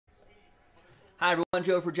Hi everyone,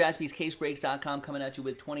 Joe for JaspysCaseBreaks.com coming at you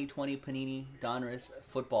with 2020 Panini Donruss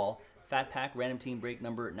Football Fat Pack Random Team Break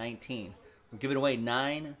number 19. We're giving away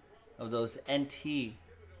 9 of those NT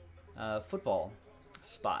football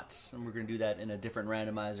spots, and we're going to do that in a different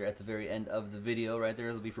randomizer at the very end of the video. Right there,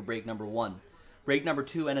 it'll be for break number 1. Break number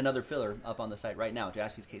 2 and another filler up on the site right now,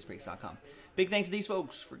 JaspysCaseBreaks.com. Big thanks to these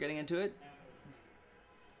folks for getting into it.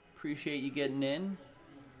 Appreciate you getting in,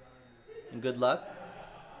 and good luck.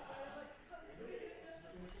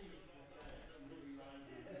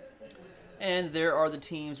 And there are the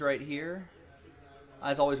teams right here.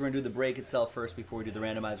 As always, we're going to do the break itself first before we do the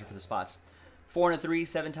randomizer for the spots. 4 and a 3,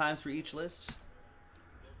 7 times for each list.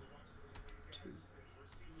 2,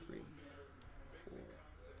 3, 4,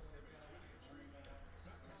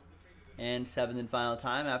 and 7th and final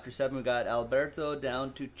time. After 7, we got Alberto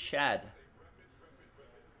down to Chad.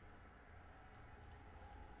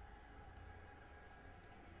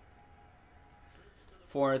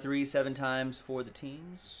 Four and a 3, 7 times for the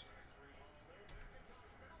teams.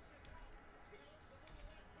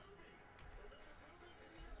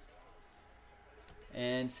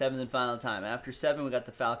 And 7th and final time. After 7, we got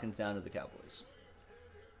the Falcons down to the Cowboys.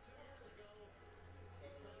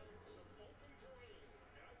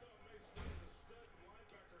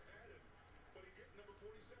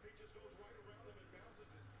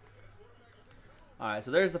 All right, so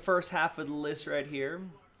there's the first half of the list right here.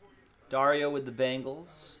 Dario with the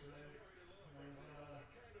Bengals.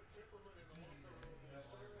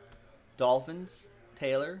 Dolphins,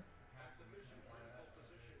 Taylor.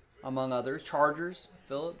 Among others. Chargers,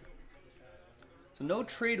 Philip. So no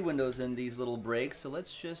trade windows in these little breaks. So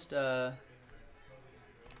let's just go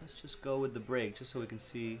with the break, just so we can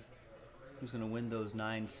see who's going to win those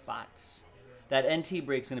 9 spots. That NT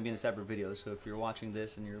break is going to be in a separate video. So if you're watching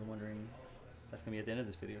this and you're wondering if that's going to be at the end of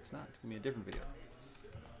this video, it's not. It's going to be a different video.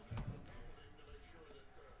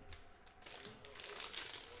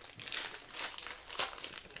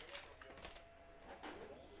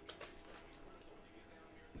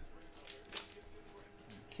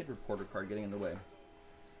 Kid reporter card getting in the way.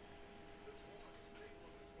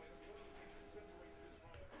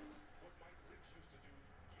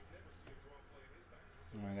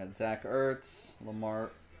 I got Zach Ertz,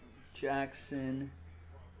 Lamar Jackson,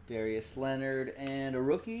 Darius Leonard, and a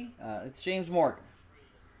rookie. It's James Morgan.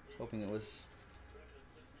 I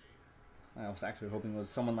was actually hoping it was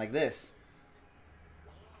someone like this.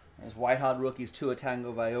 There's White Hot Rookies, Tua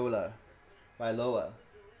Tagovailoa.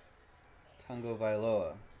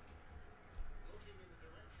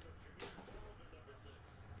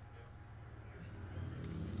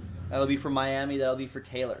 That'll be for Miami. That'll be for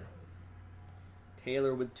Taylor.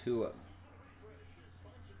 Taylor with Tua.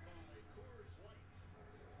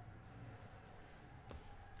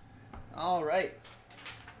 All right.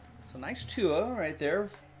 So nice Tua right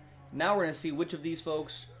there. Now we're going to see which of these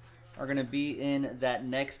folks are going to be in that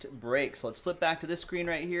next break. So let's flip back to this screen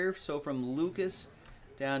right here. So from Lucas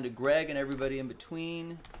down to Greg and everybody in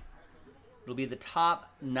between, it'll be the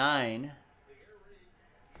top 9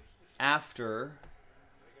 after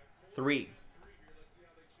 3.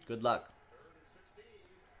 Good luck.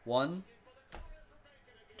 1,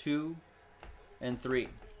 2, and 3.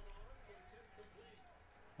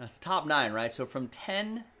 That's the top 9, right? So from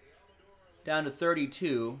 10 down to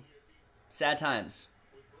 32, sad times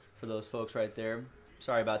for those folks right there.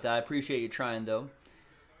 Sorry about that. I appreciate you trying, though.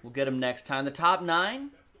 We'll get them next time. The top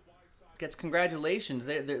 9 gets congratulations.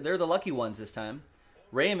 They're the lucky ones this time.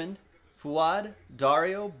 Raymond, Fuad,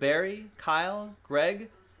 Dario, Barry, Kyle, Greg,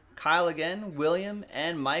 Kyle again, William,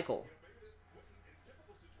 and Michael.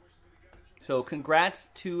 So congrats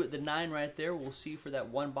to the 9 right there. We'll see you for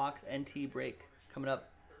that 1-box NT break coming up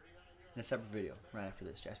in a separate video right after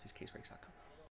this. JaspysCaseBreaks.com.